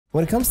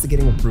When it comes to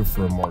getting approved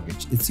for a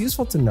mortgage, it's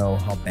useful to know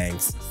how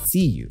banks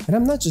see you. And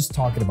I'm not just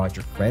talking about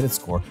your credit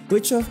score,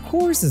 which of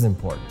course is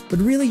important, but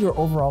really your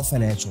overall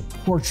financial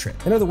portrait.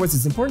 In other words,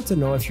 it's important to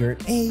know if you're an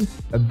A,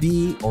 a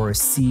B, or a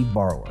C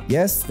borrower.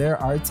 Yes,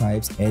 there are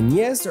types, and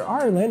yes, there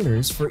are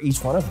lenders for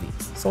each one of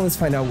these. So let's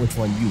find out which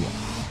one you are.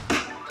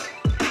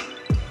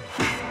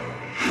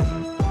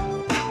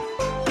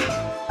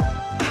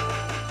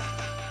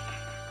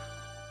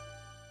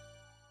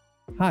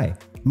 Hi,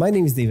 my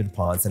name is David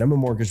Ponce and I'm a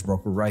mortgage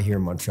broker right here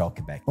in Montreal,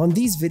 Quebec. On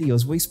these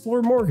videos, we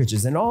explore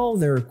mortgages and all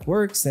their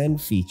quirks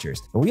and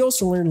features. And we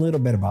also learn a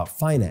little bit about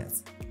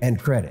finance and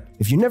credit.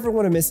 If you never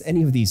want to miss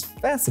any of these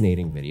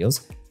fascinating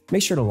videos,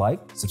 make sure to like,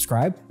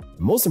 subscribe, and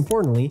most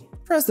importantly,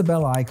 press the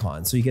bell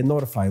icon so you get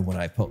notified when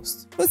I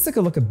post. Let's take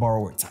a look at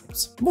borrower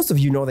types. Most of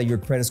you know that your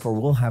credit score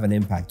will have an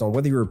impact on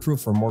whether you're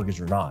approved for a mortgage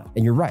or not.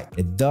 And you're right,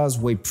 it does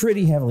weigh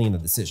pretty heavily in the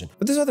decision.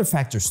 But there's other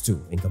factors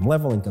too: income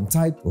level, income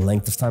type,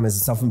 length of time as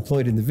a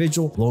self-employed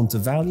individual, loan to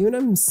value, and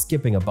I'm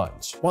skipping a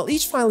bunch. While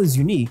each file is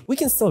unique, we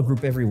can still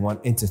group everyone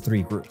into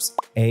three groups: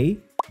 A,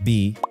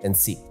 B, and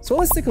C. So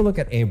let's take a look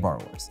at A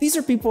borrowers. These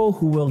are people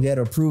who will get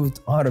approved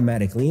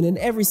automatically, and in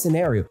every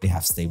scenario, they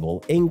have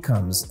stable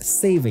incomes,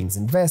 savings,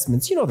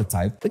 investments, you know the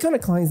type, the kind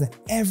of clients that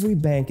every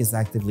bank is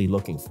actively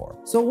looking for.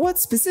 So what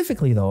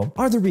specifically though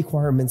are the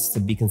requirements to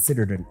be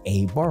considered an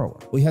A borrower?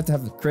 Well, you have to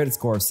have a credit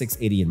score of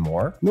 680 and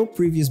more, no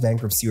previous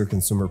bankruptcy or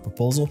consumer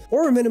proposal,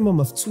 or a minimum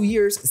of 2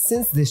 years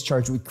since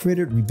discharge with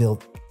credit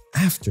rebuilt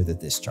after the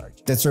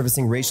discharge. Debt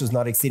servicing ratios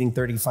not exceeding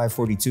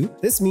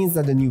 35/42. This means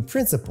that the new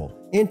principal,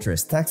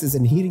 interest, taxes,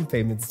 and heating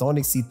payments don't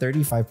exceed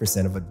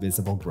 35% of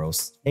admissible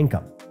gross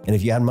income. And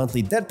if you add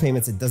monthly debt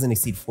payments, it doesn't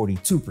exceed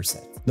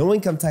 42%. No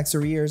income tax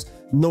arrears,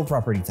 no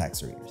property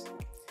tax arrears.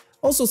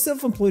 Also,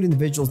 self-employed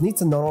individuals need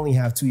to not only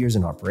have 2 years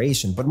in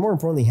operation, but more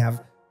importantly,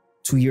 have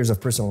 2 years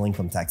of personal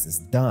income taxes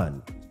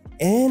done.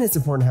 And it's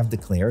important to have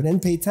declared and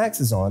paid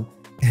taxes on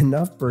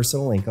enough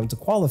personal income to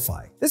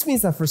qualify. This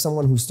means that for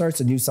someone who starts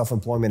a new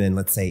self-employment in,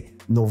 let's say,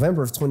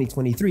 November of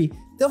 2023,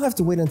 they'll have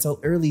to wait until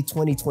early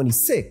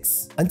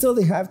 2026 until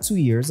they have 2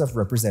 years of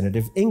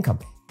representative income.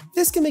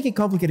 This can make it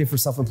complicated for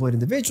self-employed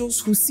individuals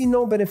who see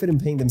no benefit in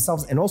paying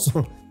themselves and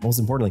also, most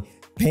importantly,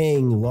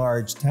 paying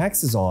large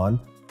taxes on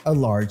a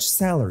large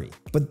salary.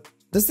 But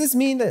does this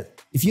mean that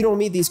if you don't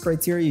meet these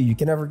criteria, you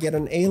can never get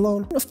an A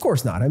loan? Of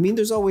course not. I mean,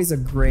 there's always a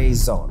gray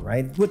zone,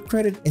 right? With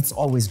credit, it's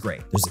always gray.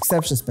 There's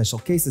exceptions, special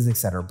cases,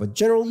 etc. But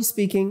generally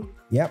speaking,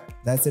 yep,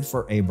 that's it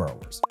for A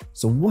borrowers.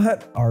 So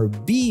what are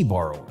B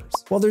borrowers?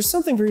 Well, there's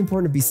something very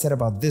important to be said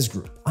about this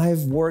group.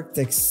 I've worked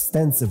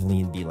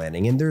extensively in B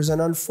lending, and there's an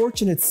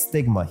unfortunate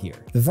stigma here.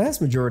 The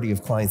vast majority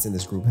of clients in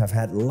this group have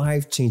had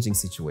life-changing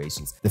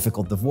situations: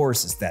 difficult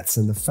divorces, deaths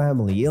in the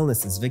family,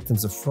 illnesses,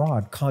 victims of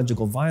fraud,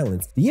 conjugal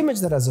violence. The image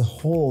that as a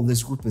whole,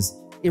 this group is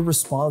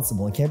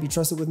irresponsible and can't be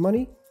trusted with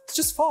money, it's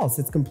just false.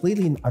 It's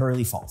completely and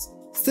utterly false.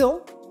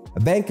 Still, a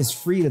bank is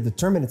free to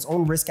determine its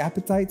own risk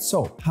appetite.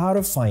 So how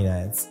to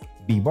finance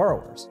B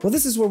borrowers? Well,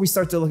 this is where we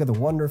start to look at the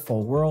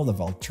wonderful world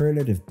of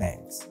alternative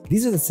banks.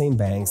 These are the same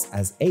banks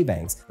as A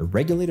banks. They're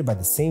regulated by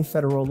the same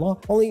federal law,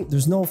 only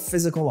there's no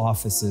physical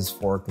offices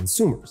for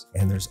consumers.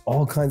 And there's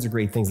all kinds of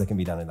great things that can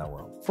be done in that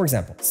world. For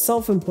example,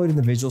 self-employed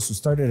individuals who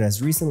started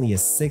as recently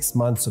as 6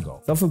 months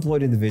ago.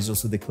 Self-employed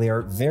individuals who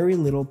declare very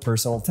little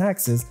personal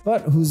taxes,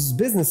 but whose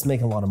business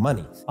make a lot of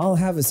money. I'll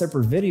have a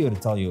separate video to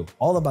tell you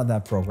all about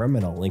that program,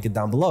 and I'll link it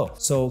down below.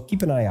 So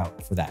keep an eye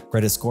out for that.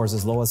 Credit scores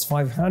as low as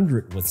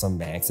 500 with some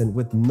banks and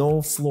with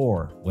no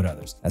floor with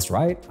others. That's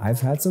right, I've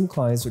had some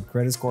clients with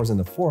credit scores in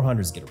the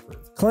 400s get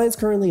approved. Clients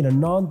currently in a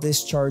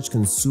non-discharge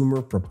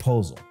consumer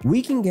proposal.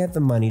 We can get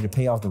the money to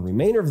pay off the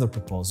remainder of the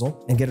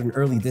proposal and get an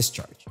early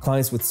discharge.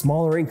 Clients with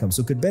smaller incomes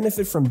who could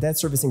benefit from debt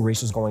servicing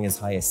ratios going as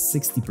high as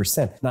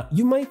 60%. Now,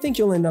 you might think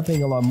you'll end up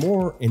paying a lot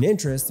more in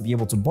interest to be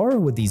able to borrow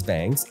with these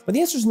banks, but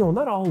the answer is no,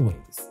 not always.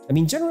 I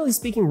mean, generally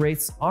speaking,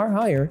 rates are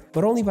higher,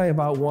 but only by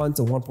about 1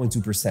 to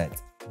 1.2%.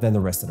 than the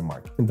rest of the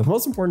market. And the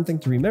most important thing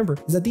to remember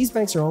is that these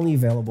banks are only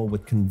available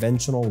with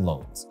conventional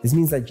loans. This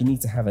means that you need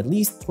to have at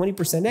least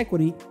 20%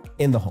 equity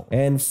in the home.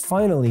 And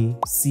finally,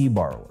 C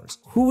borrowers.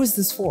 Who is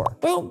this for?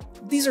 Well,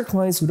 these are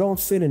clients who don't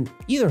fit in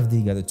either of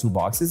the other two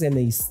boxes and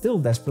they still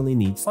desperately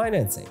need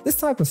financing. This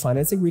type of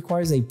financing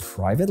requires a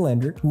private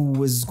lender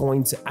who is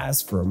going to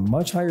ask for a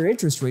much higher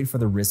interest rate for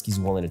the risk he's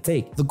willing to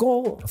take. The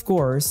goal, of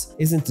course,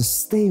 isn't to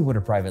stay with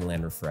a private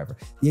lender forever.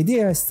 The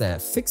idea is to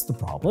fix the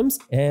problems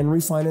and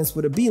refinance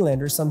with a B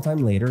lender sometime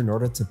later in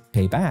order to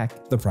pay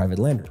back the private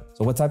lender.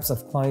 So what types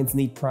of clients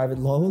need private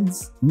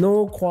loans?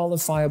 No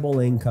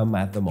qualifiable income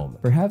at the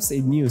moment. Perhaps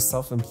a new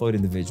self-employed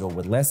individual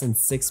with less than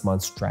 6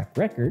 months track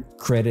record,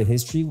 credit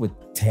history with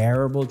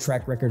terrible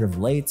track record of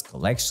late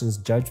collections,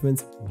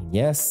 judgments. And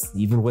yes,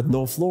 even with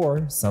no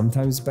floor,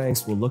 sometimes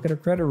banks will look at a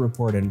credit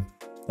report and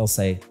they'll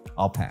say,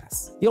 I'll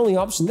pass. The only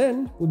option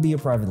then would be a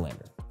private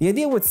lender. The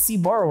idea with C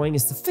borrowing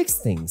is to fix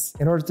things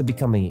in order to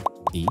become a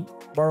B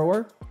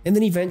borrower and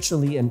then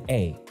eventually an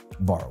A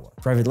borrower.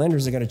 Private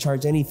lenders are going to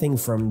charge anything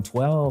from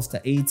 12 to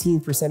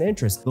 18%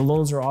 interest. The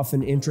loans are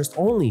often interest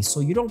only, so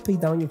you don't pay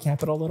down your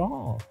capital at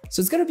all. So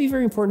it's going to be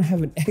very important to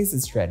have an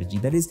exit strategy.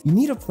 That is, you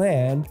need a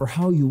plan for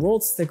how you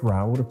won't stick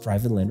around with a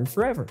private lender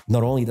forever.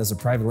 Not only does a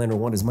private lender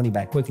want his money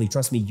back quickly,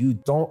 trust me, you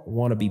don't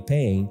want to be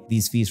paying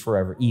these fees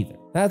forever either.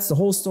 That's the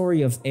whole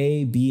story of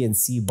A, B, and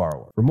C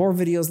borrower. For more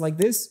videos like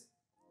this,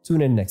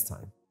 tune in next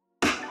time.